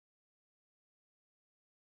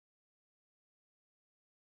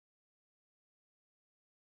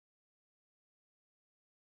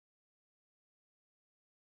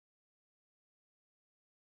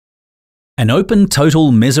An open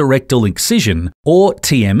total mesorectal excision, or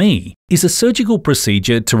TME, is a surgical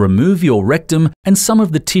procedure to remove your rectum and some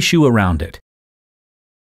of the tissue around it.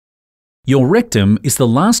 Your rectum is the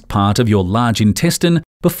last part of your large intestine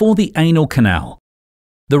before the anal canal.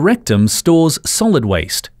 The rectum stores solid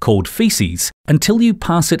waste, called feces, until you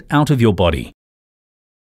pass it out of your body.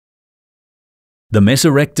 The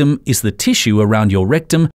mesorectum is the tissue around your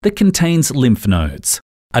rectum that contains lymph nodes.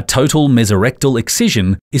 A total mesorectal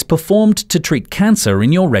excision is performed to treat cancer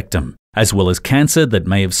in your rectum, as well as cancer that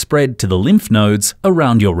may have spread to the lymph nodes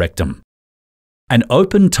around your rectum. An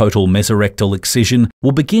open total mesorectal excision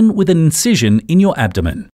will begin with an incision in your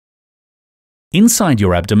abdomen. Inside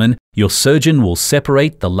your abdomen, your surgeon will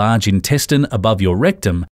separate the large intestine above your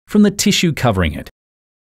rectum from the tissue covering it.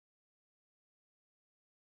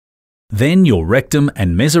 Then your rectum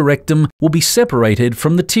and mesorectum will be separated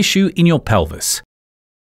from the tissue in your pelvis.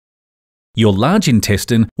 Your large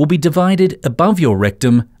intestine will be divided above your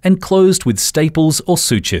rectum and closed with staples or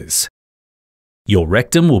sutures. Your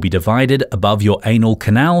rectum will be divided above your anal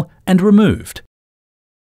canal and removed.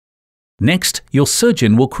 Next, your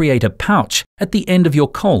surgeon will create a pouch at the end of your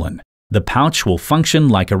colon. The pouch will function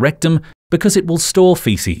like a rectum because it will store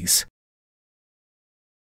feces.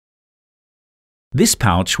 This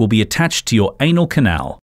pouch will be attached to your anal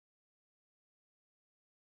canal.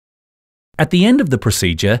 At the end of the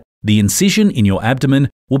procedure, the incision in your abdomen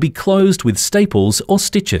will be closed with staples or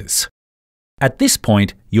stitches. At this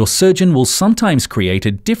point, your surgeon will sometimes create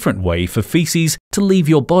a different way for feces to leave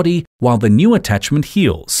your body while the new attachment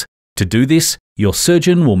heals. To do this, your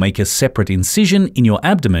surgeon will make a separate incision in your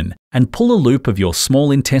abdomen and pull a loop of your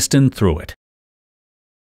small intestine through it.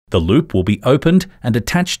 The loop will be opened and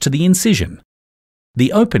attached to the incision.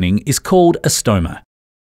 The opening is called a stoma.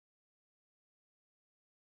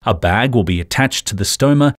 A bag will be attached to the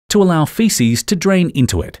stoma to allow feces to drain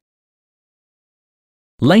into it.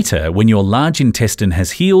 Later, when your large intestine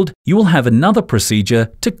has healed, you will have another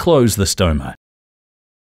procedure to close the stoma.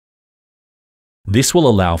 This will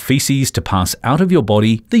allow feces to pass out of your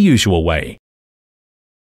body the usual way.